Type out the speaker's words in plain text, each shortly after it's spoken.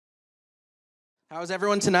How's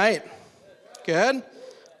everyone tonight? Good?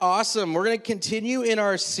 Awesome. We're going to continue in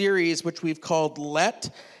our series, which we've called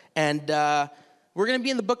Let, and we're going to be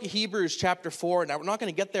in the book of Hebrews chapter 4. Now, we're not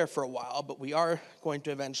going to get there for a while, but we are going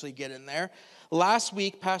to eventually get in there. Last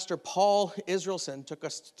week, Pastor Paul Israelson took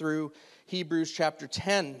us through Hebrews chapter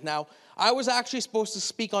 10. Now, I was actually supposed to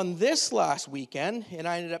speak on this last weekend, and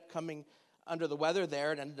I ended up coming under the weather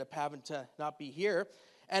there and ended up having to not be here.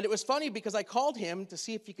 And it was funny because I called him to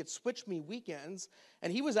see if he could switch me weekends,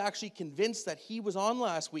 and he was actually convinced that he was on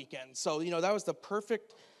last weekend. So, that was the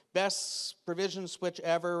perfect, best provision switch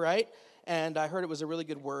ever, right? And I heard it was a really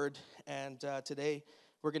good word, and today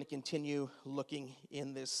we're going to continue looking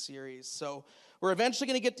in this series. So we're eventually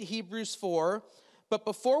going to get to Hebrews 4, but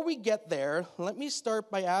before we get there, let me start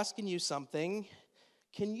by asking you something.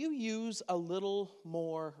 Can you use a little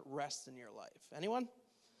more rest in your life? Anyone?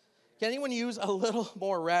 Can anyone use a little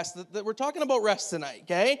more rest? We're talking about rest tonight,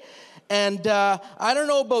 okay? And I don't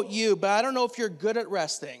know about you, but I don't know if you're good at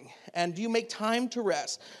resting. And do you make time to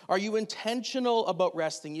rest? Are you intentional about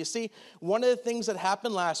resting? You see, one of the things that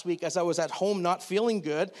happened last week as I was at home not feeling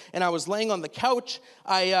good, and I was laying on the couch,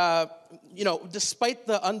 despite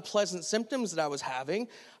the unpleasant symptoms that I was having,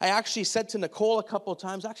 I actually said to Nicole a couple of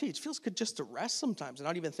times, actually, it feels good just to rest sometimes and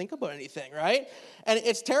not even think about anything, right? And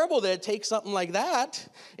it's terrible that it takes something like that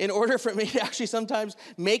in order for me to actually sometimes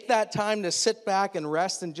make that time to sit back and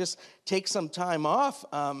rest and just take some time off.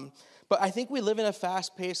 But I think we live in a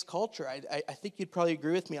fast-paced culture. I think you'd probably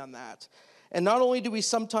agree with me on that. And not only do we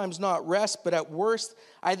sometimes not rest, but at worst,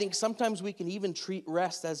 I think sometimes we can even treat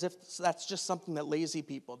rest as if that's just something that lazy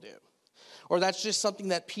people do. Or that's just something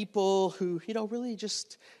that people who, really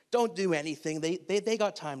just don't do anything, they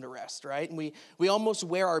got time to rest, right? And we almost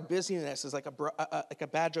wear our busyness as like a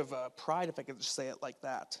badge of pride, if I could just say it like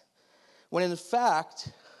that. When in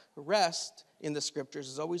fact, rest in the scriptures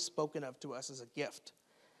is always spoken of to us as a gift.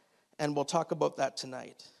 And we'll talk about that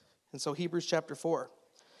tonight. And so Hebrews chapter 4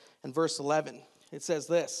 and verse 11, it says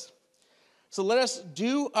this: "So let us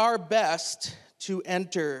do our best to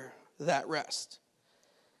enter that rest.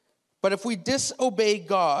 But if we disobey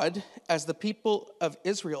God, as the people of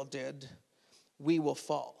Israel did, we will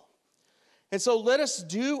fall." And so let us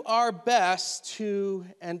do our best to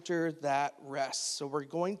enter that rest. So we're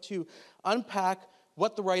going to unpack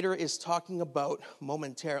what the writer is talking about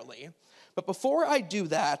momentarily. But before I do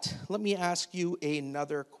that, let me ask you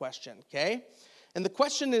another question, okay? And the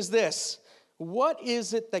question is this: what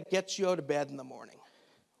is it that gets you out of bed in the morning?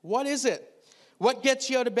 What is it? What gets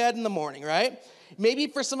you out of bed in the morning, right? Maybe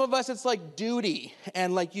for some of us it's like duty,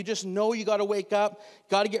 and like you just know you got to wake up,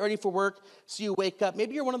 got to get ready for work, so you wake up.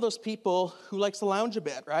 Maybe you're one of those people who likes to lounge a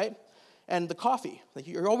bit, right? And the coffee, like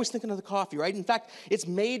you're always thinking of the coffee, right? In fact, it's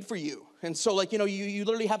made for you. And so you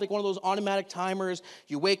literally have like one of those automatic timers.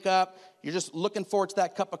 You wake up, you're just looking forward to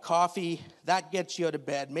that cup of coffee. That gets you out of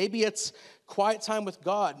bed. Maybe it's quiet time with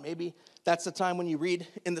God. Maybe that's the time when you read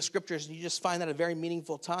in the scriptures and you just find that a very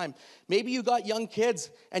meaningful time. Maybe you got young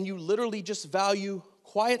kids and you literally just value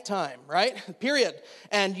quiet time, right? Period.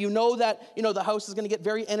 And you know that, the house is going to get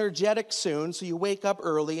very energetic soon, so you wake up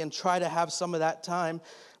early and try to have some of that time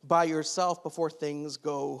by yourself before things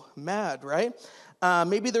go mad, right?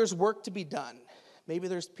 Maybe there's work to be done. Maybe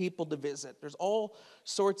there's people to visit. There's all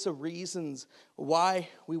sorts of reasons why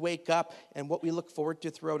we wake up and what we look forward to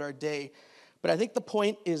throughout our day. But I think the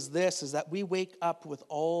point is this, is that we wake up with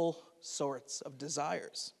all sorts of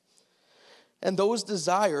desires. And those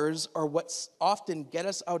desires are what often get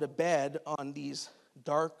us out of bed on these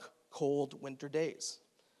dark, cold winter days.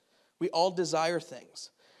 We all desire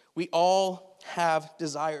things. We all have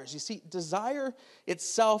desires. You see, desire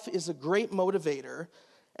itself is a great motivator,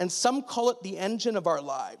 and some call it the engine of our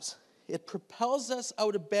lives. It propels us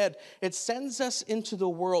out of bed. It sends us into the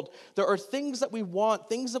world. There are things that we want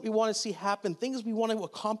to see happen, things we want to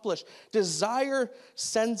accomplish. Desire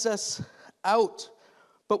sends us out,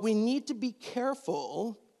 but we need to be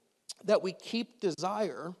careful that we keep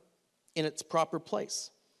desire in its proper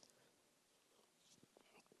place.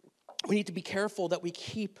 We need to be careful that we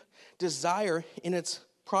keep desire in its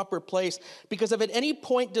proper place, because if at any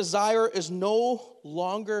point desire is no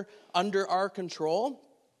longer under our control,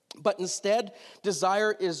 but instead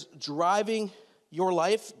desire is driving your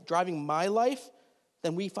life, driving my life,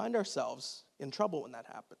 then we find ourselves in trouble when that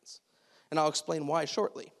happens. And I'll explain why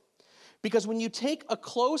shortly. Because when you take a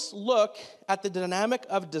close look at the dynamic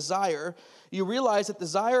of desire, you realize that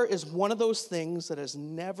desire is one of those things that is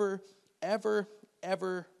never, ever,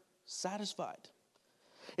 ever satisfied.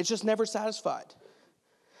 It's just never satisfied.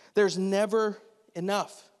 There's never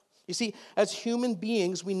enough. You see, as human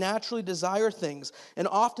beings, we naturally desire things, and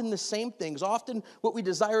often the same things. Often what we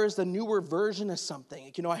desire is the newer version of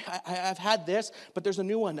something. You know, I've had this, but there's a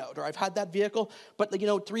new one out. Or I've had that vehicle, but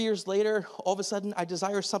 3 years later, all of a sudden, I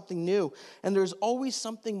desire something new. And there's always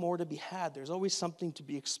something more to be had. There's always something to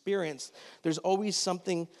be experienced. There's always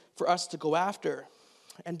something for us to go after.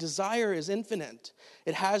 And desire is infinite.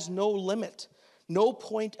 It has no limit, no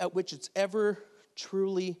point at which it's ever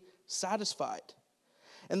truly satisfied.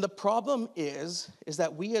 And the problem is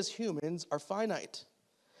that we as humans are finite,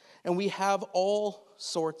 and we have all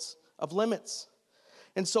sorts of limits.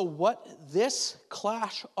 And so what this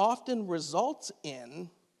clash often results in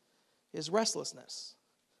is restlessness.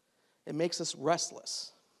 It makes us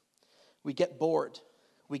restless. We get bored.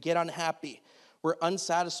 We get unhappy. We're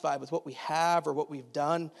unsatisfied with what we have or what we've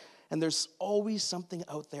done. And there's always something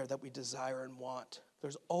out there that we desire and want.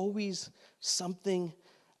 There's always something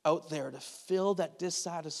out there to fill that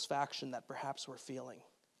dissatisfaction that perhaps we're feeling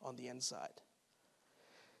on the inside.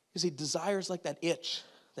 You see, desire is like that itch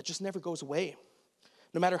that just never goes away.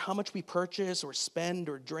 No matter how much we purchase or spend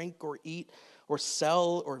or drink or eat or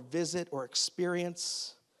sell or visit or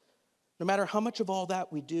experience, no matter how much of all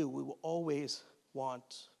that we do, we will always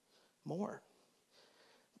want more.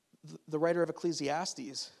 The writer of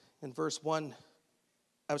Ecclesiastes in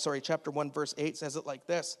chapter 1, verse 8 says it like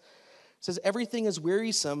this. It says, everything is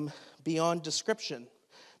wearisome beyond description.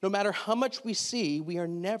 No matter how much we see, we are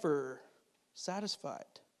never satisfied.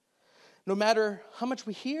 No matter how much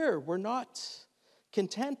we hear, we're not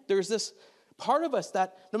content. There's this part of us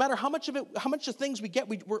that no matter how much of things we get,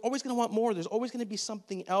 we're always going to want more. There's always going to be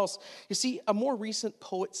something else. You see, a more recent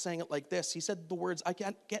poet sang it like this. He said the words, I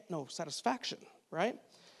can't get no satisfaction, right?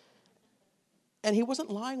 And he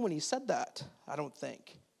wasn't lying when he said that, I don't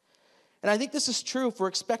think. And I think this is true. If we're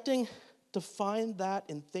expecting to find that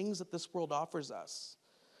in things that this world offers us,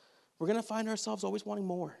 we're going to find ourselves always wanting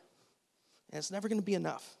more. And it's never going to be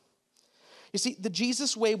enough. You see, the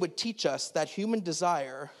Jesus way would teach us that human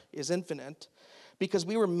desire is infinite because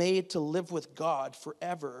we were made to live with God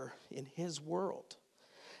forever in his world.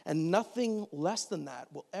 And nothing less than that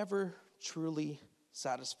will ever truly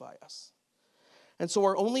satisfy us. And so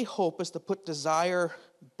our only hope is to put desire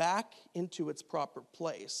back into its proper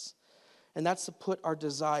place. And that's to put our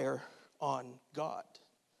desire on God.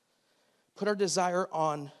 Put our desire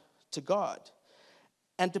on to God.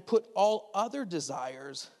 And to put all other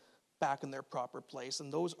desires back in their proper place.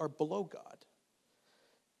 And those are below God.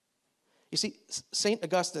 You see, St.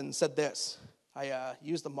 Augustine said this. I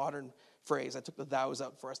used the modern phrase. I took the thous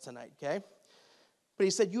out for us tonight, okay? But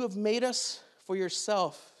he said, you have made us for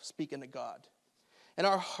yourself, speaking to God. And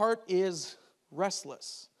our heart is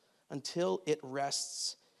restless until it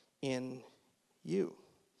rests in you.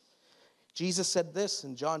 Jesus said this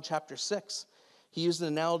in John chapter 6. He used an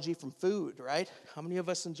analogy from food, right? How many of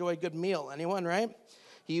us enjoy a good meal? Anyone, right?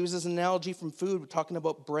 He uses an analogy from food. We're talking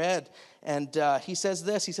about bread. And he says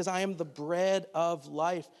this. He says, I am the bread of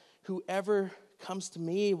life. Whoever comes to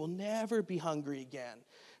me will never be hungry again.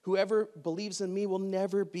 Whoever believes in me will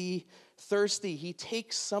never be thirsty. He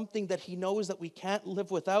takes something that he knows that we can't live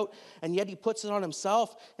without, and yet he puts it on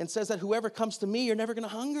himself and says that whoever comes to me, you're never going to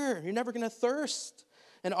hunger. You're never going to thirst.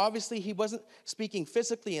 And obviously he wasn't speaking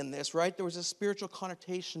physically in this, right? There was a spiritual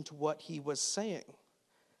connotation to what he was saying.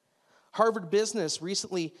 Harvard Business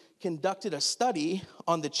recently conducted a study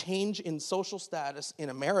on the change in social status in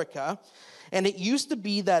America. And it used to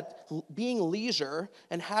be that being leisure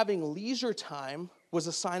and having leisure time was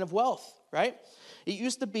a sign of wealth, right? It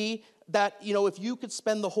used to be that, if you could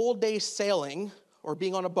spend the whole day sailing or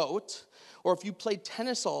being on a boat, or if you played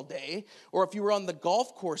tennis all day, or if you were on the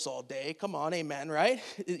golf course all day, come on, amen, right?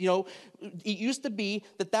 It used to be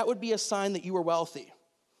that would be a sign that you were wealthy.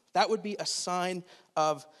 That would be a sign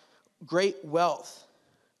of great wealth.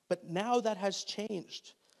 But now that has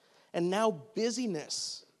changed. And now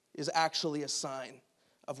busyness is actually a sign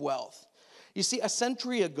of wealth. You see, a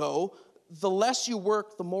century ago, the less you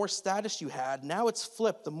work, the more status you had. Now it's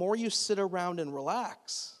flipped. The more you sit around and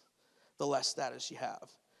relax, the less status you have.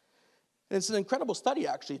 And it's an incredible study,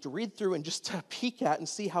 actually, to read through and just to peek at and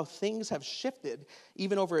see how things have shifted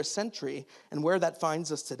even over a century and where that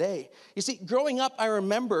finds us today. You see, growing up, I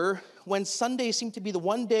remember when Sunday seemed to be the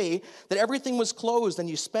one day that everything was closed and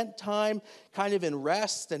you spent time kind of in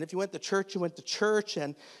rest. And if you went to church, you went to church.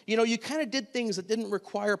 And, you kind of did things that didn't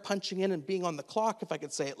require punching in and being on the clock, if I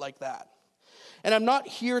could say it like that. And I'm not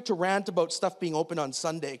here to rant about stuff being open on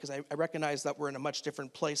Sunday because I recognize that we're in a much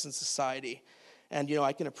different place in society. And,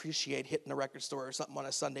 I can appreciate hitting a record store or something on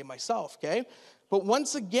a Sunday myself, okay? But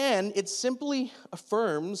once again, it simply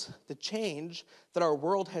affirms the change that our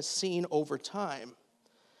world has seen over time.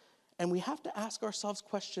 And we have to ask ourselves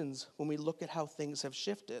questions when we look at how things have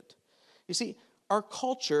shifted. You see, our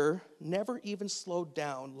culture never even slowed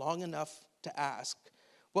down long enough to ask,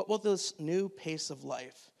 what will this new pace of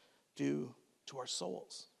life do to our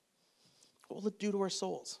souls? What will it do to our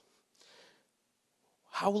souls?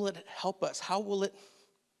 How will it help us? How will it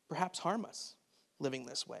perhaps harm us living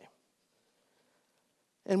this way?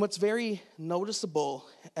 And what's very noticeable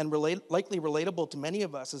and likely relatable to many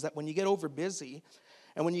of us is that when you get over busy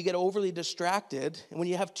and when you get overly distracted and when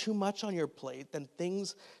you have too much on your plate, then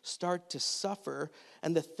things start to suffer.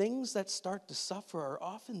 And the things that start to suffer are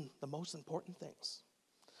often the most important things.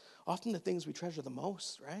 Often the things we treasure the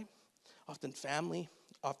most, right? Often family,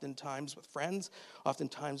 oftentimes with friends,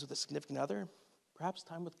 oftentimes with a significant other, perhaps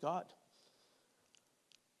time with God.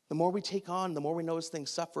 The more we take on, the more we notice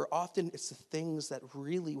things suffer. Often it's the things that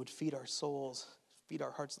really would feed our souls, feed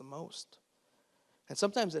our hearts the most. And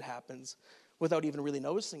sometimes it happens without even really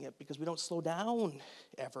noticing it because we don't slow down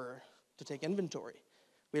ever to take inventory.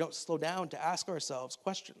 We don't slow down to ask ourselves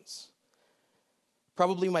questions.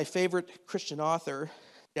 Probably my favorite Christian author,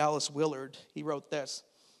 Dallas Willard, he wrote this.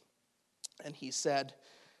 And he said,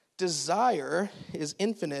 desire is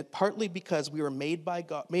infinite partly because we were made by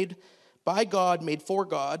God, made for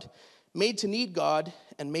God, made to need God,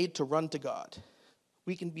 and made to run to God.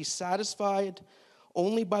 We can be satisfied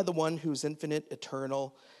only by the one who's infinite,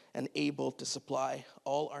 eternal, and able to supply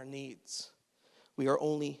all our needs. We are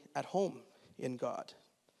only at home in God.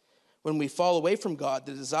 When we fall away from God,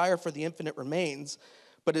 the desire for the infinite remains,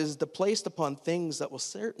 but it is placed upon things that will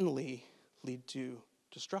certainly lead to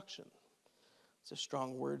destruction. These are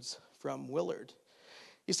strong words from Willard.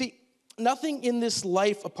 You see, nothing in this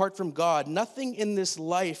life apart from God, nothing in this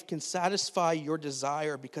life can satisfy your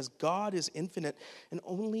desire because God is infinite and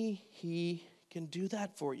only He can do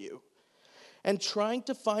that for you. And trying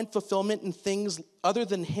to find fulfillment in things other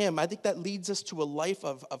than Him, I think that leads us to a life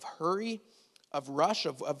of hurry, of rush,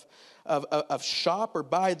 of shop or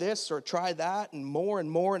buy this or try that and more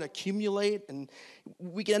and accumulate. And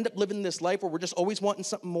we can end up living this life where we're just always wanting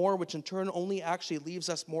something more, which in turn only actually leaves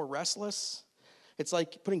us more restless. It's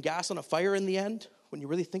like putting gas on a fire in the end when you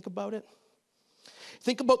really think about it.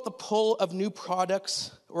 Think about the pull of new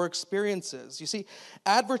products or experiences. You see,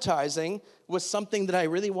 advertising was something that I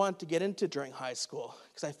really wanted to get into during high school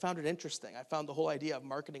because I found it interesting. I found the whole idea of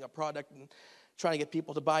marketing a product and trying to get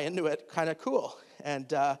people to buy into it kind of cool.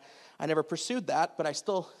 And I never pursued that, but I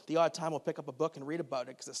still, the odd time, will pick up a book and read about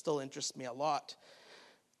it because it still interests me a lot.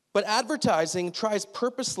 But advertising tries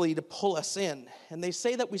purposely to pull us in. And they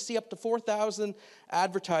say that we see up to 4,000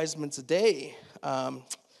 advertisements a day,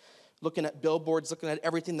 looking at billboards, looking at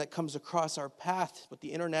everything that comes across our path. With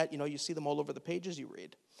the internet, you see them all over the pages you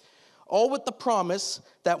read. All with the promise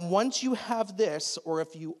that once you have this, or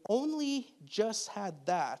if you only just had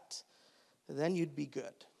that, then you'd be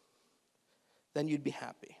good. Then you'd be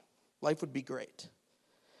happy. Life would be great.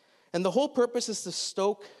 And the whole purpose is to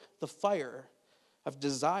stoke the fire of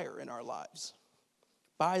desire in our lives.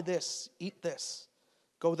 Buy this, eat this,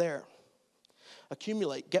 go there,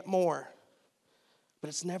 accumulate, get more. But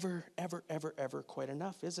it's never, ever, ever, ever quite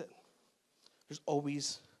enough, is it? There's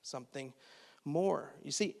always something more.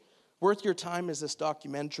 You see, Worth Your Time is this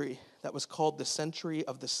documentary that was called The Century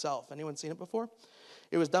of the Self. Anyone seen it before?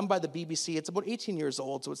 It was done by the BBC. It's about 18 years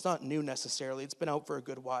old, so it's not new necessarily. It's been out for a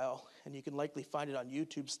good while, and you can likely find it on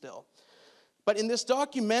YouTube still. But in this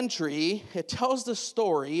documentary, it tells the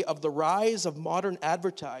story of the rise of modern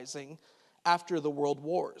advertising after the world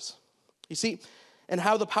wars. You see, and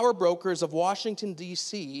how the power brokers of Washington,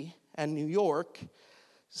 D.C. and New York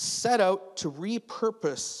set out to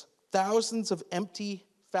repurpose thousands of empty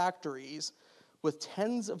factories with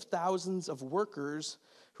tens of thousands of workers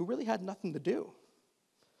who really had nothing to do.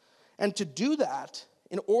 And to do that,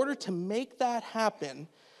 in order to make that happen,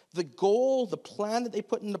 the goal, the plan that they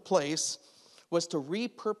put into place was to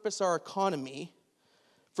repurpose our economy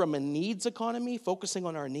from a needs economy, focusing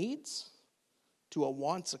on our needs, to a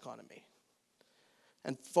wants economy,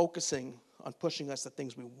 and focusing on pushing us to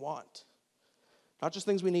things we want. Not just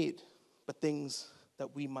things we need, but things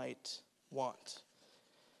that we might want.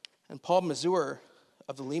 And Paul Mazur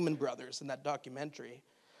of the Lehman Brothers in that documentary,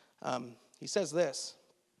 he says this.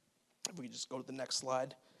 If we just go to the next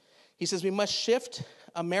slide. He says, we must shift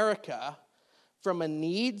America from a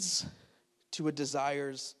needs to a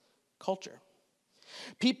desires culture.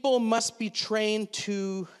 People must be trained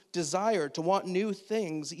to desire, to want new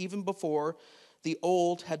things even before the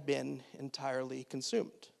old had been entirely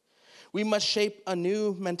consumed. We must shape a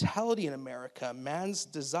new mentality in America. Man's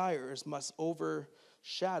desires must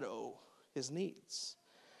overshadow his needs.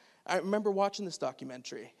 I remember watching this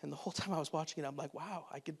documentary, and the whole time I was watching it, I'm like, wow,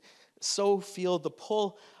 so feel the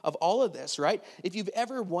pull of all of this, right? If you've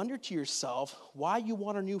ever wondered to yourself why you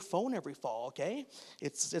want a new phone every fall, okay?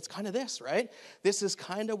 It's kind of this, right? This is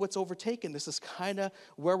kind of what's overtaken. This is kind of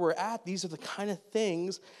where we're at. These are the kind of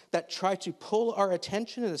things that try to pull our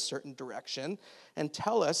attention in a certain direction and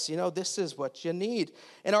tell us, this is what you need.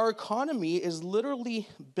 And our economy is literally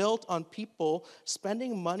built on people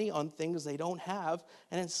spending money on things they don't have,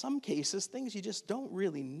 and in some cases, things you just don't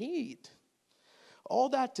really need. All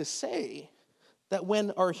that to say that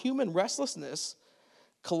when our human restlessness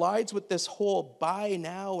collides with this whole buy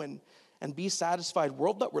now and be satisfied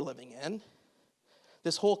world that we're living in,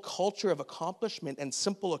 this whole culture of accomplishment and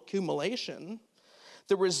simple accumulation,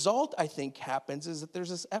 the result, I think, happens is that there's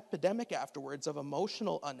this epidemic afterwards of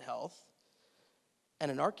emotional unhealth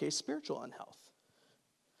and, in our case, spiritual unhealth.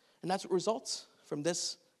 And that's what results from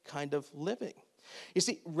this kind of living. You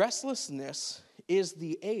see, restlessness is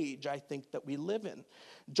the age, I think, that we live in.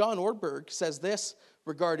 John Ortberg says this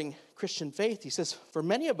regarding Christian faith. He says, for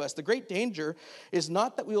many of us, the great danger is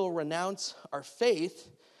not that we will renounce our faith,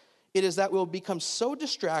 it is that we will become so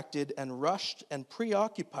distracted and rushed and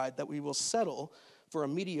preoccupied that we will settle for a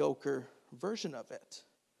mediocre version of it.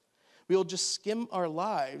 We will just skim our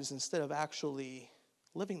lives instead of actually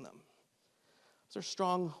living them. Those are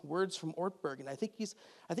strong words from Ortberg, and I think he's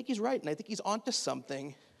right, and I think he's onto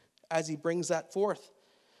something as he brings that forth.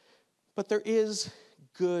 But there is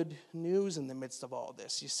good news in the midst of all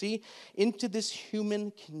this. You see, into this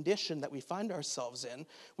human condition that we find ourselves in,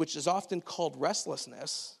 which is often called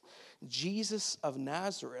restlessness, Jesus of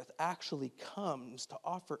Nazareth actually comes to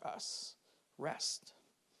offer us rest.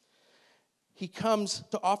 He comes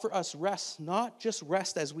to offer us rest, not just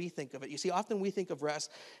rest as we think of it. You see, often we think of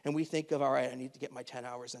rest and we think of, all right, I need to get my 10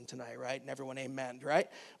 hours in tonight, right? And everyone amen, right?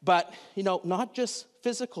 But, not just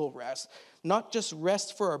physical rest, not just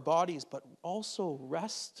rest for our bodies, but also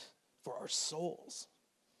rest for our souls.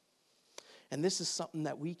 And this is something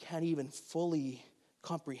that we can't even fully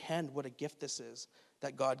comprehend what a gift this is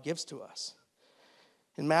that God gives to us.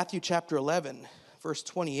 In Matthew chapter 11, verse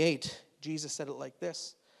 28, Jesus said it like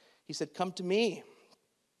this. He said, come to me,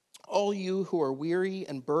 all you who are weary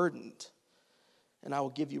and burdened, and I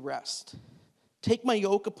will give you rest. Take my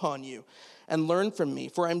yoke upon you and learn from me,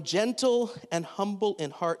 for I'm gentle and humble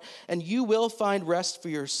in heart, and you will find rest for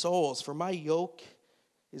your souls. For my yoke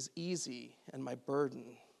is easy and my burden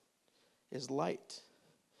is light.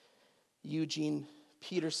 Eugene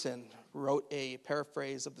Peterson wrote a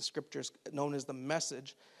paraphrase of the scriptures known as the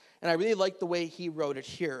Message, and I really like the way he wrote it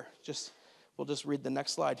here. We'll just read the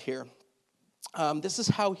next slide here. This is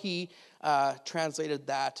how he translated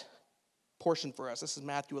that portion for us. This is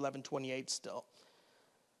Matthew 11:28 still.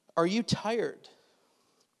 Are you tired,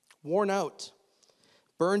 worn out,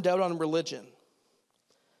 burned out on religion?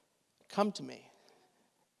 Come to me.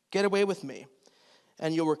 Get away with me,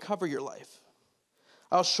 and you'll recover your life.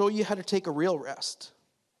 I'll show you how to take a real rest.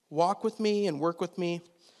 Walk with me and work with me.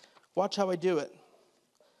 Watch how I do it.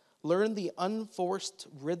 Learn the unforced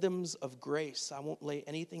rhythms of grace. I won't lay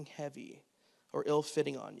anything heavy or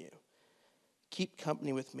ill-fitting on you. Keep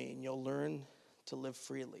company with me, and you'll learn to live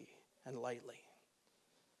freely and lightly.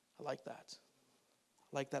 I like that.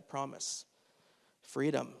 I like that promise.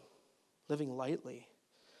 Freedom, living lightly,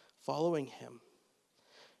 following him.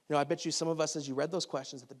 I bet you some of us, as you read those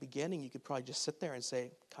questions at the beginning, you could probably just sit there and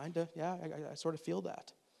say, kind of, yeah, I sort of feel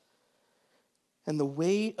that. And the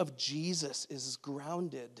way of Jesus is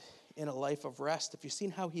grounded in a life of rest. If you've seen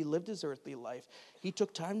how he lived his earthly life, he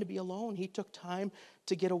took time to be alone. He took time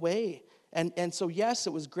to get away. And so, yes,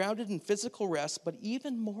 it was grounded in physical rest, but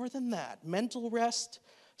even more than that, mental rest,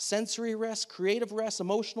 sensory rest, creative rest,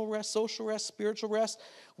 emotional rest, social rest, spiritual rest.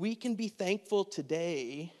 We can be thankful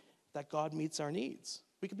today that God meets our needs.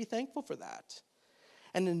 We can be thankful for that.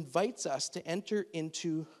 And invites us to enter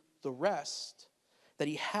into the rest that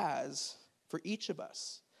he has for each of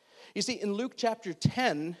us. You see, in Luke chapter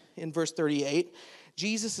 10, in verse 38,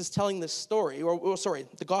 Jesus is telling this story,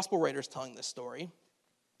 the gospel writer is telling this story.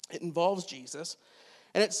 It involves Jesus.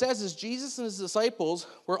 And it says, as Jesus and his disciples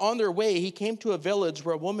were on their way, he came to a village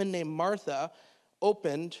where a woman named Martha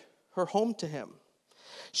opened her home to him.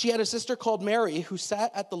 She had a sister called Mary who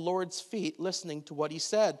sat at the Lord's feet listening to what he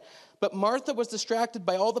said. But Martha was distracted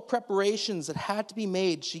by all the preparations that had to be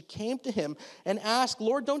made. She came to him and asked,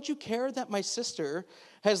 Lord, don't you care that my sister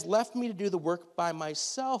has left me to do the work by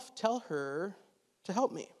myself? Tell her to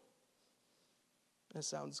help me. That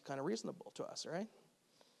sounds kind of reasonable to us, right?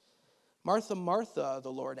 Martha, Martha,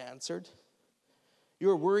 the Lord answered, you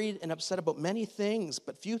are worried and upset about many things,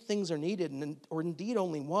 but few things are needed, or indeed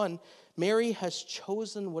only one. Mary has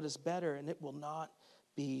chosen what is better, and it will not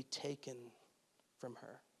be taken from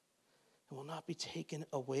her. and will not be taken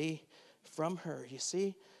away from her. You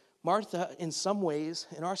see, Martha, in some ways,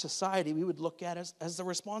 in our society, we would look at as the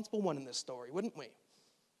responsible one in this story, wouldn't we?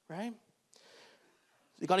 Right?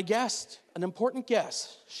 You got a guest, an important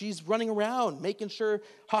guest. She's running around, making sure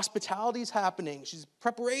hospitality's happening.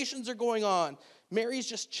 Preparations are going on. Mary's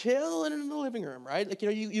just chilling in the living room, right? Like,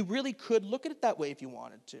 you really could look at it that way if you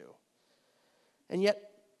wanted to. And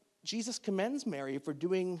yet, Jesus commends Mary for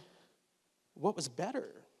doing what was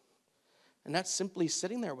better. And that's simply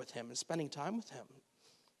sitting there with him and spending time with him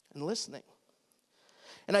and listening.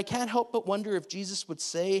 And I can't help but wonder if Jesus would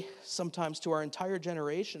say sometimes to our entire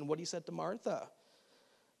generation what he said to Martha.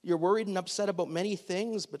 You're worried and upset about many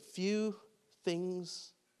things, but few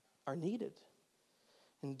things are needed.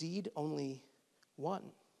 Indeed, only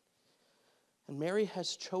one. And Mary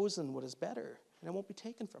has chosen what is better, and it won't be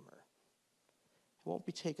taken from her. It won't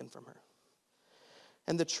be taken from her.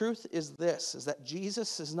 And the truth is this, is that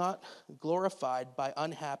Jesus is not glorified by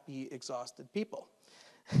unhappy, exhausted people.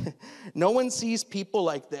 No one sees people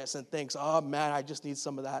like this and thinks, oh man, I just need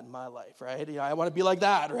some of that in my life, right? I want to be like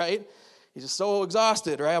that, right? He's just so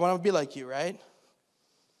exhausted, right? I want to be like you, right?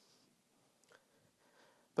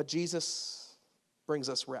 But Jesus brings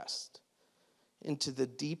us rest into the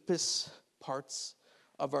deepest parts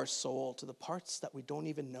of our soul, to the parts that we don't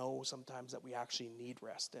even know sometimes that we actually need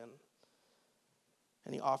rest in.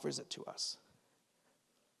 And he offers it to us.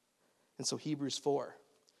 And so Hebrews 4.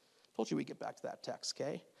 Told you we'd get back to that text,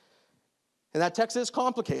 okay? And that text is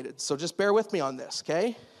complicated, so just bear with me on this,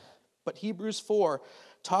 okay? But Hebrews 4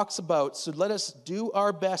 talks about, so let us do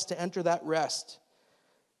our best to enter that rest.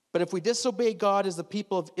 But if we disobey God as the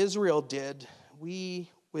people of Israel did, we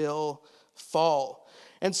will fall.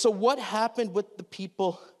 And so what happened with the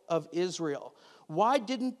people of Israel? Why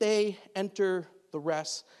didn't they enter the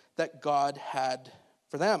rest that God had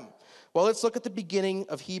for them? Well, let's look at the beginning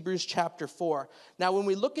of Hebrews chapter 4. Now, when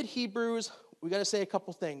we look at Hebrews, we got to say a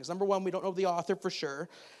couple things. Number one, we don't know the author for sure.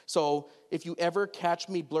 So if you ever catch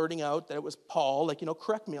me blurting out that it was Paul,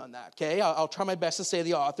 correct me on that, okay? I'll try my best to say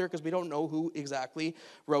the author because we don't know who exactly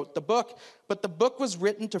wrote the book. But the book was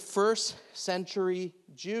written to first century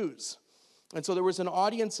Jews. And so there was an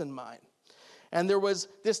audience in mind. And there was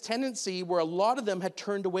this tendency where a lot of them had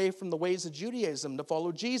turned away from the ways of Judaism to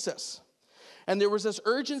follow Jesus. And there was this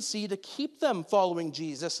urgency to keep them following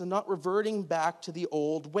Jesus and not reverting back to the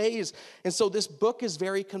old ways. And so this book is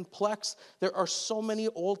very complex. There are so many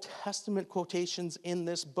Old Testament quotations in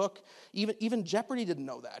this book. Even Jeopardy didn't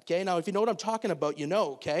know that, okay? Now, if you know what I'm talking about, you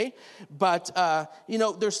know, okay? But,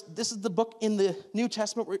 this is the book in the New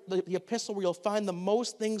Testament, the epistle, where you'll find the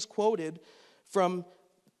most things quoted from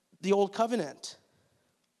the Old Covenant.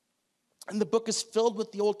 And the book is filled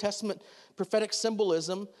with the Old Testament prophetic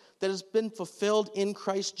symbolism that has been fulfilled in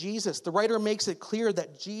Christ Jesus. The writer makes it clear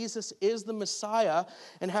that Jesus is the Messiah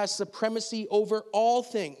and has supremacy over all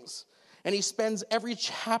things. And he spends every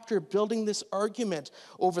chapter building this argument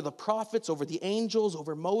over the prophets, over the angels,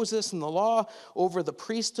 over Moses and the law, over the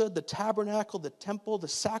priesthood, the tabernacle, the temple, the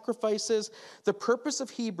sacrifices. The purpose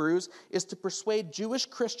of Hebrews is to persuade Jewish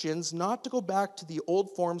Christians not to go back to the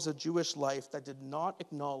old forms of Jewish life that did not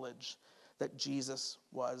acknowledge that Jesus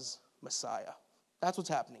was Messiah. That's what's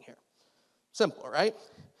happening here. Simple, right?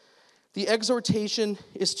 The exhortation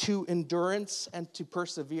is to endurance and to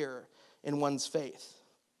persevere in one's faith.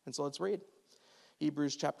 And so let's read.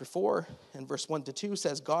 Hebrews chapter 4 and verse 1-2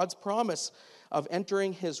 says, God's promise of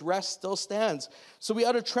entering his rest still stands. So we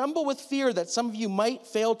ought to tremble with fear that some of you might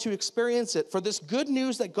fail to experience it. For this good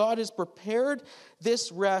news that God has prepared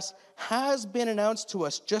this rest has been announced to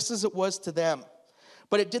us just as it was to them.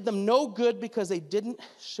 But it did them no good because they didn't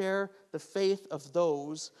share the faith of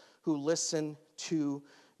those who listen to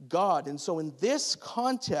God. And so in this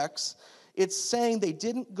context, it's saying they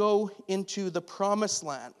didn't go into the promised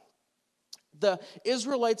land. The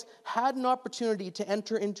Israelites had an opportunity to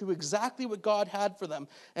enter into exactly what God had for them,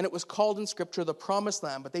 and it was called in Scripture the promised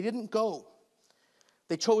land, but they didn't go.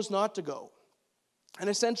 They chose not to go. And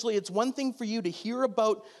essentially, it's one thing for you to hear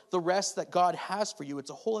about the rest that God has for you.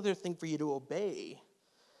 It's a whole other thing for you to obey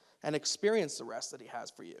and experience the rest that he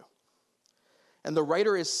has for you. And the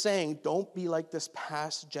writer is saying, don't be like this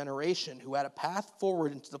past generation who had a path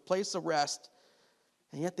forward into the place of rest,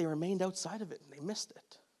 and yet they remained outside of it, and they missed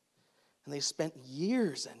it. And they spent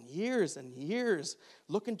years and years and years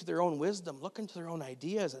looking to their own wisdom, looking to their own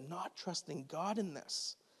ideas, and not trusting God in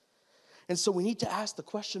this. And so we need to ask the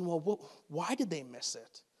question, well, why did they miss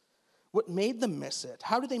it? What made them miss it?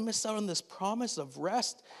 How did they miss out on this promise of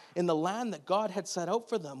rest in the land that God had set out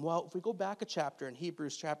for them? Well, if we go back a chapter in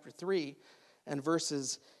Hebrews chapter 3 and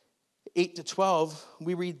verses 8 to 12,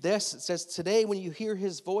 we read this. It says, "Today when you hear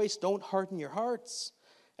his voice, don't harden your hearts,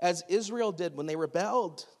 as Israel did when they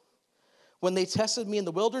rebelled. When they tested me in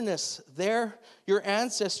the wilderness, there your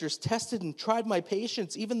ancestors tested and tried my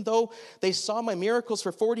patience, even though they saw my miracles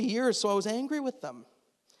for 40 years, so I was angry with them.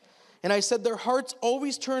 And I said, their hearts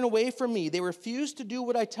always turn away from me. They refuse to do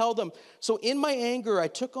what I tell them. So in my anger, I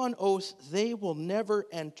took on oath, they will never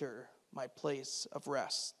enter my place of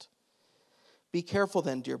rest. Be careful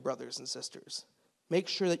then, dear brothers and sisters. Make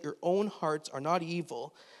sure that your own hearts are not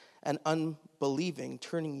evil and unbelieving,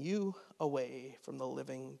 turning you away from the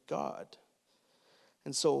living God."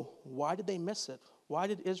 And so, why did they miss it? Why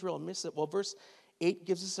did Israel miss it? Well, verse 8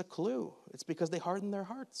 gives us a clue. It's because they hardened their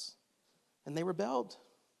hearts and they rebelled.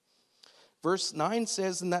 Verse 9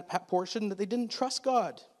 says in that portion that they didn't trust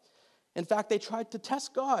God. In fact, they tried to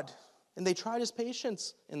test God, and they tried his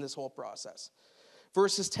patience in this whole process.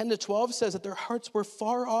 Verses 10 to 12 says that their hearts were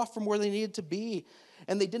far off from where they needed to be,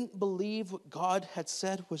 and they didn't believe what God had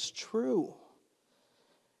said was true.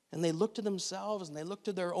 And they looked to themselves, and they looked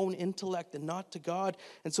to their own intellect and not to God.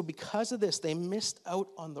 And so because of this, they missed out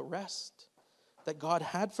on the rest that God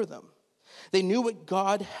had for them. They knew what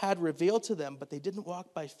God had revealed to them, but they didn't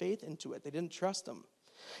walk by faith into it. They didn't trust him.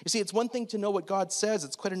 You see, it's one thing to know what God says.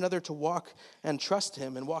 It's quite another to walk and trust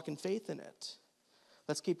him and walk in faith in it.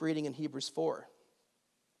 Let's keep reading in Hebrews 4.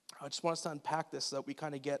 I just want us to unpack this so that we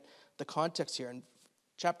kind of get the context here. In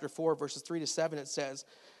chapter 4, verses 3 to 7, it says,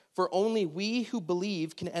 "For only we who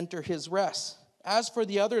believe can enter his rest. As for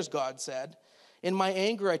the others," God said, "in my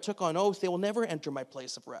anger I took on oath, they will never enter my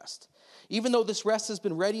place of rest. Even though this rest has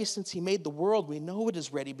been ready since he made the world, we know it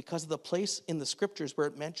is ready because of the place in the scriptures where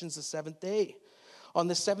it mentions the seventh day. On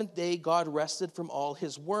the seventh day, God rested from all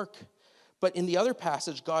his work. But in the other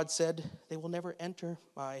passage, God said, they will never enter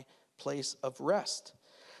my place of rest."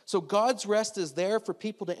 So God's rest is there for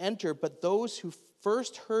people to enter, but those who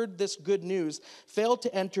first heard this good news failed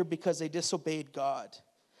to enter because they disobeyed God.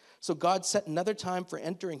 So God set another time for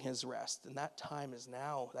entering his rest, and that time is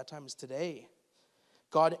now. That time is today.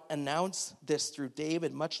 God announced this through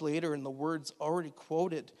David much later in the words already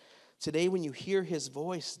quoted. "Today when you hear his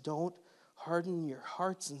voice, don't harden your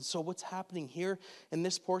hearts." And so what's happening here in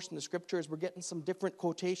this portion of the scripture is we're getting some different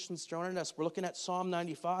quotations thrown at us. We're looking at Psalm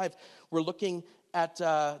 95. We're looking at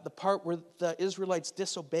the part where the Israelites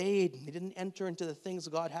disobeyed. They didn't enter into the things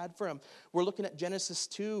God had for them. We're looking at Genesis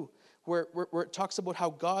 2, where it talks about how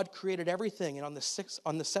God created everything. And on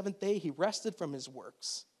the seventh day, he rested from his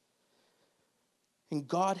works. And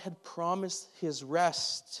God had promised his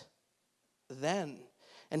rest then.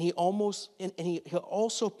 And he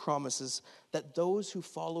also promises that those who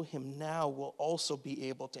follow him now will also be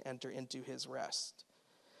able to enter into his rest.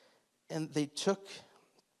 And they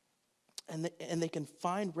can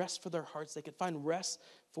find rest for their hearts. They can find rest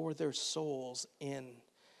for their souls in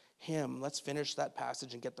him. Let's finish that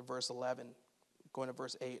passage and get to verse 11. Going to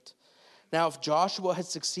verse 8. "Now, if Joshua had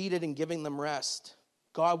succeeded in giving them rest,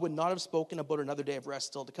 God would not have spoken about another day of rest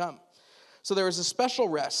still to come. So there is a special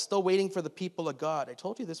rest still waiting for the people of God." I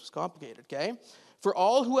told you this was complicated, okay? "For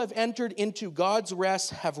all who have entered into God's rest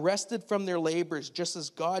have rested from their labors, just as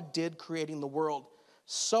God did creating the world.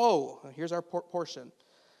 So," here's our portion,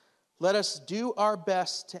 "let us do our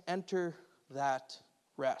best to enter that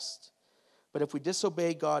rest. But if we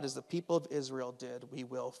disobey God as the people of Israel did, we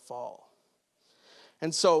will fall."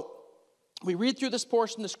 And so we read through this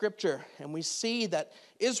portion of scripture and we see that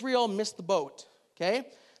Israel missed the boat,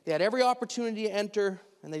 okay? They had every opportunity to enter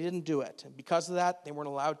and they didn't do it. And because of that, they weren't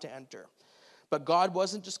allowed to enter. But God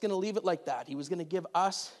wasn't just going to leave it like that. He was going to give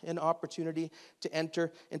us an opportunity to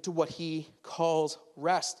enter into what he calls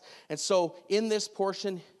rest. And so in this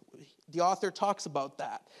portion, the author talks about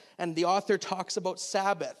that. And the author talks about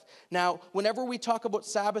Sabbath. Now, whenever we talk about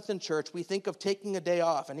Sabbath in church, we think of taking a day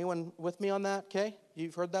off. Anyone with me on that? Okay?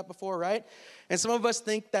 You've heard that before, right? And some of us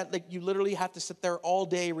think that like you literally have to sit there all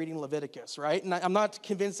day reading Leviticus, right? And I'm not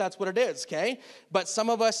convinced that's what it is, okay? But some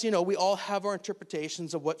of us, we all have our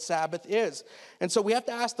interpretations of what Sabbath is. And so we have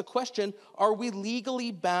to ask the question, are we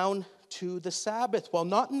legally bound to the Sabbath? Well,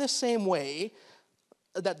 not in the same way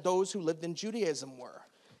that those who lived in Judaism were.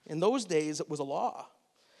 In those days, it was a law.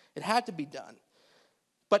 It had to be done.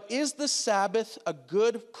 But is the Sabbath a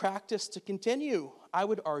good practice to continue? I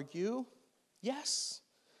would argue, yes.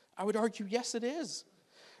 I would argue, yes, it is.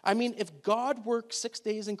 I mean, if God worked 6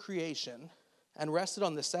 days in creation and rested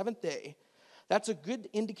on the seventh day, that's a good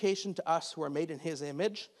indication to us who are made in his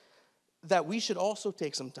image that we should also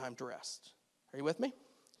take some time to rest. Are you with me?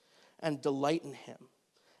 And delight in him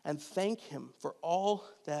and thank him for all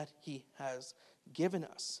that he has given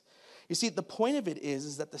us. You see, the point of it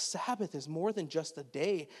is that the Sabbath is more than just a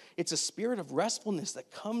day. It's a spirit of restfulness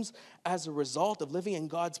that comes as a result of living in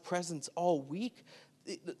God's presence all week.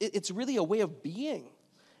 It's really a way of being.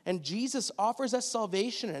 And Jesus offers us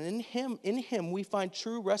salvation, and in him we find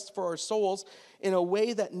true rest for our souls in a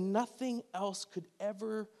way that nothing else could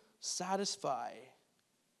ever satisfy,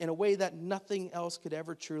 in a way that nothing else could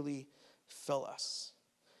ever truly fill us.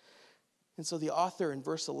 And so the author in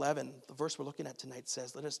verse 11, the verse we're looking at tonight,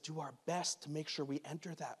 says, let us do our best to make sure we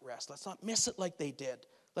enter that rest. Let's not miss it like they did.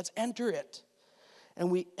 Let's enter it. And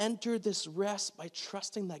we enter this rest by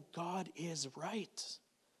trusting that God is right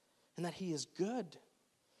and that he is good.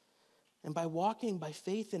 And by walking by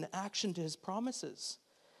faith in action to his promises.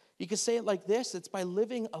 You could say it like this: it's by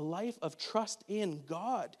living a life of trust in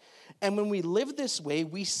God. And when we live this way,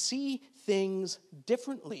 we see things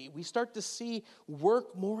differently. We start to see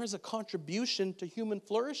work more as a contribution to human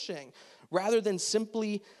flourishing rather than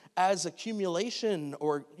simply as accumulation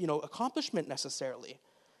or, accomplishment necessarily.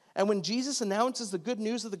 And when Jesus announces the good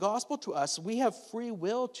news of the gospel to us, we have free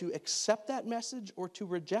will to accept that message or to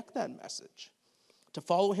reject that message, to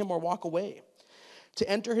follow him or walk away, to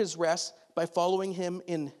enter his rest by following him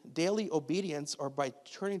in daily obedience or by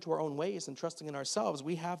turning to our own ways and trusting in ourselves.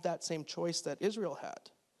 We have that same choice that Israel had.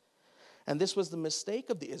 And this was the mistake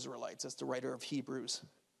of the Israelites, as the writer of Hebrews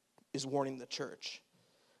is warning the church.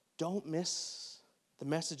 Don't miss the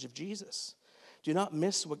message of Jesus. Do not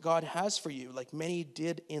miss what God has for you, like many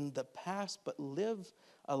did in the past, but live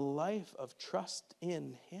a life of trust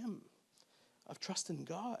in him, of trust in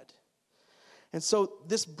God. And so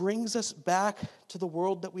this brings us back to the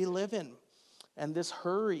world that we live in, and this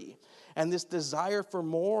hurry, and this desire for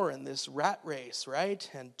more, and this rat race, right?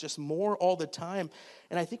 And just more all the time.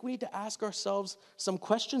 And I think we need to ask ourselves some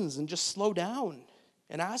questions and just slow down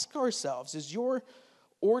and ask ourselves, is your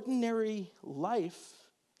ordinary life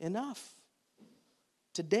enough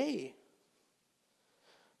today?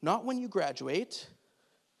 Not when you graduate,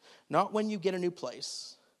 not when you get a new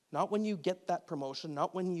place, not when you get that promotion,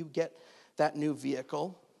 not when you get that new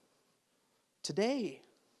vehicle. Today.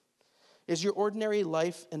 Is your ordinary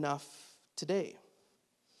life enough today?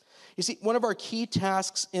 You see, one of our key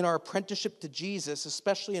tasks in our apprenticeship to Jesus,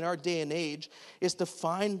 especially in our day and age, is to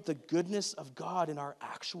find the goodness of God in our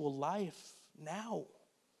actual life now,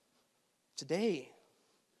 today.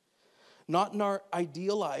 Not in our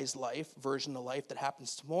idealized life, version of life that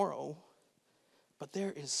happens tomorrow, but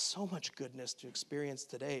there is so much goodness to experience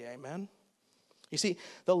today, amen? You see,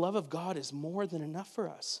 the love of God is more than enough for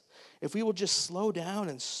us. If we will just slow down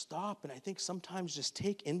and stop, and I think sometimes just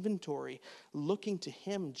take inventory, looking to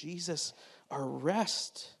him, Jesus, our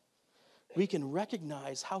rest, we can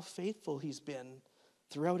recognize how faithful he's been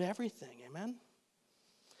throughout everything, amen?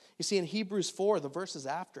 You see, in Hebrews 4, the verses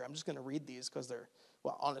after, I'm just going to read these because they're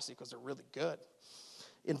really good.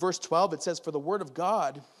 In verse 12, it says, for the word of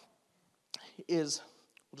God is,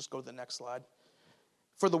 we'll just go to the next slide.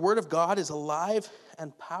 For the word of God is alive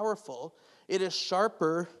and powerful. It is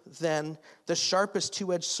sharper than the sharpest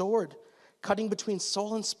two-edged sword, cutting between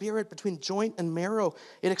soul and spirit, between joint and marrow.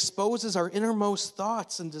 It exposes our innermost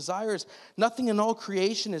thoughts and desires. Nothing in all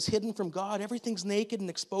creation is hidden from God. Everything's naked and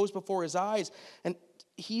exposed before his eyes. And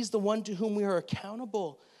he's the one to whom we are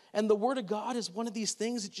accountable. And the word of God is one of these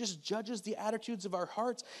things. It just judges the attitudes of our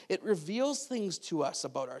hearts. It reveals things to us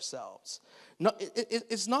about ourselves. No,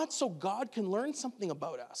 it's not so God can learn something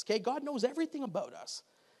about us, okay? God knows everything about us.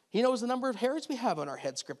 He knows the number of hairs we have on our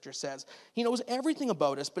head, Scripture says. He knows everything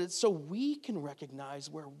about us, but it's so we can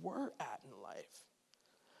recognize where we're at in life.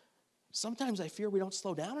 Sometimes I fear we don't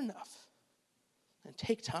slow down enough and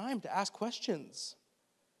take time to ask questions.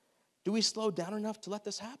 Do we slow down enough to let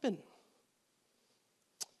this happen?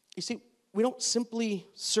 You see, we don't simply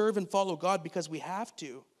serve and follow God because we have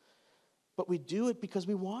to, but we do it because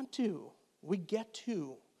we want to. We get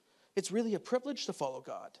to. It's really a privilege to follow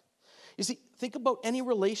God. You see, think about any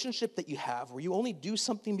relationship that you have where you only do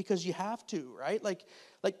something because you have to, right? Like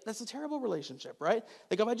that's a terrible relationship, right?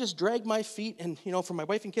 Like if I just drag my feet and, for my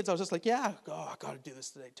wife and kids, I was just like, I got to do this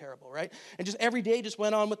today, terrible, right? And just every day just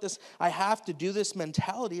went on with this, I have to do this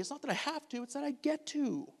mentality. It's not that I have to, it's that I get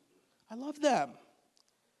to. I love them.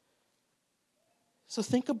 So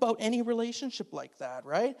think about any relationship like that,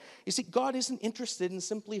 right? You see, God isn't interested in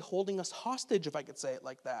simply holding us hostage, if I could say it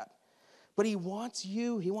like that. But he wants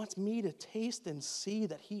me to taste and see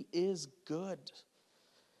that he is good.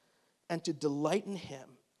 And to delight in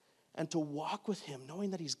him. And to walk with him,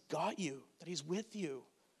 knowing that he's got you, that he's with you.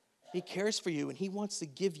 He cares for you, and he wants to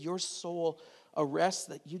give your soul a rest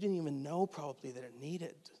that you didn't even know probably that it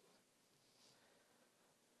needed.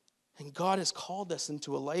 And God has called us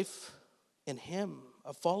into a life in him,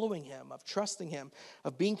 of following him, of trusting him,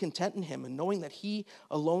 of being content in him, and knowing that he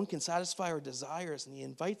alone can satisfy our desires, and he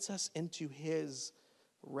invites us into his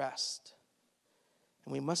rest.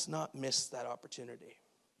 And we must not miss that opportunity.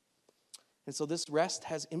 And so this rest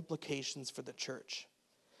has implications for the church.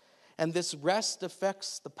 And this rest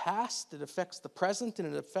affects the past, it affects the present,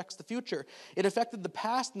 and it affects the future. It affected the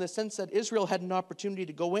past in the sense that Israel had an opportunity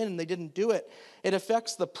to go in and they didn't do it. It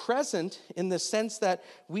affects the present in the sense that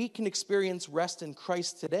we can experience rest in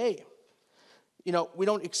Christ today. You know, we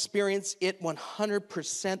don't experience it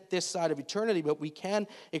 100% this side of eternity, but we can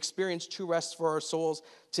experience true rest for our souls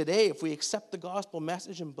today. If we accept the gospel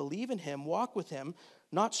message and believe in him, walk with him,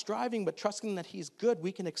 not striving but trusting that he's good,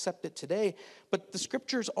 we can accept it today. But the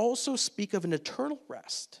scriptures also speak of an eternal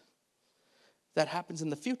rest that happens in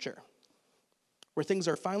the future, where things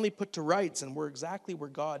are finally put to rights and we're exactly where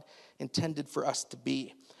God intended for us to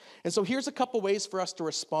be. And so here's a couple ways for us to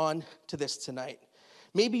respond to this tonight.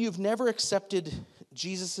 Maybe you've never accepted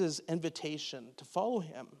Jesus' invitation to follow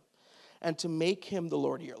him and to make him the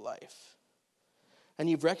Lord of your life. And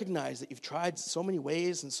you've recognized that you've tried so many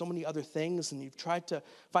ways and so many other things, and you've tried to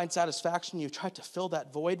find satisfaction, you've tried to fill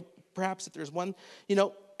that void, perhaps if there's one,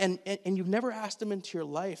 and you've never asked him into your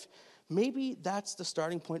life. Maybe that's the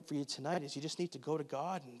starting point for you tonight, is you just need to go to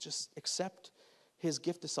God and just accept his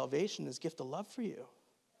gift of salvation, his gift of love for you.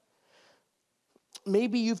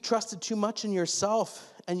 Maybe you've trusted too much in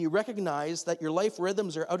yourself and you recognize that your life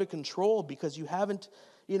rhythms are out of control because you haven't,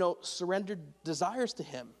 surrendered desires to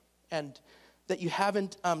him, and that you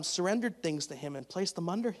haven't surrendered things to him and placed them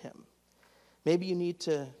under him. Maybe you need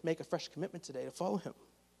to make a fresh commitment today to follow him.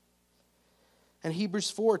 And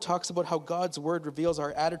Hebrews 4 talks about how God's word reveals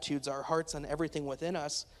our attitudes, our hearts, and everything within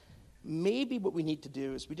us. Maybe what we need to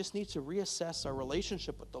do is we just need to reassess our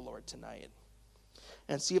relationship with the Lord tonight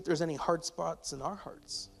and see if there's any hard spots in our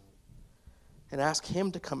hearts, and ask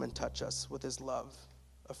him to come and touch us with his love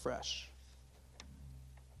afresh.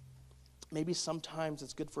 Maybe sometimes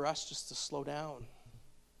it's good for us just to slow down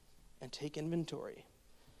and take inventory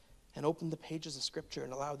and open the pages of Scripture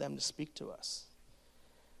and allow them to speak to us.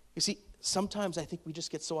 You see, sometimes I think we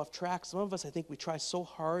just get so off track. Some of us, I think we try so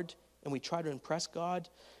hard and we try to impress God,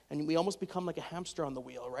 and we almost become like a hamster on the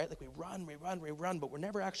wheel, right? Like we run, but we're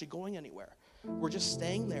never actually going anywhere. We're just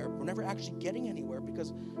staying there. We're never actually getting anywhere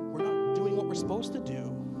because we're not doing what we're supposed to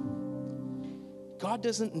do. God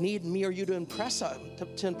doesn't need me or you to impress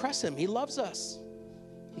him. He loves us.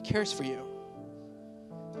 He cares for you.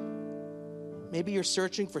 Maybe you're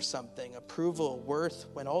searching for something, approval, worth,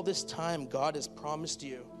 when all this time God has promised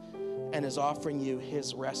you and is offering you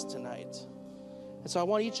his rest tonight. And so I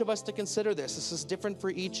want each of us to consider this. This is different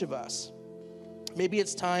for each of us. Maybe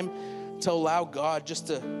it's time to allow God just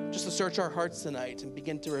to search our hearts tonight and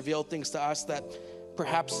begin to reveal things to us that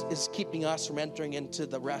perhaps is keeping us from entering into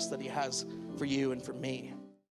the rest that he has for you and for me.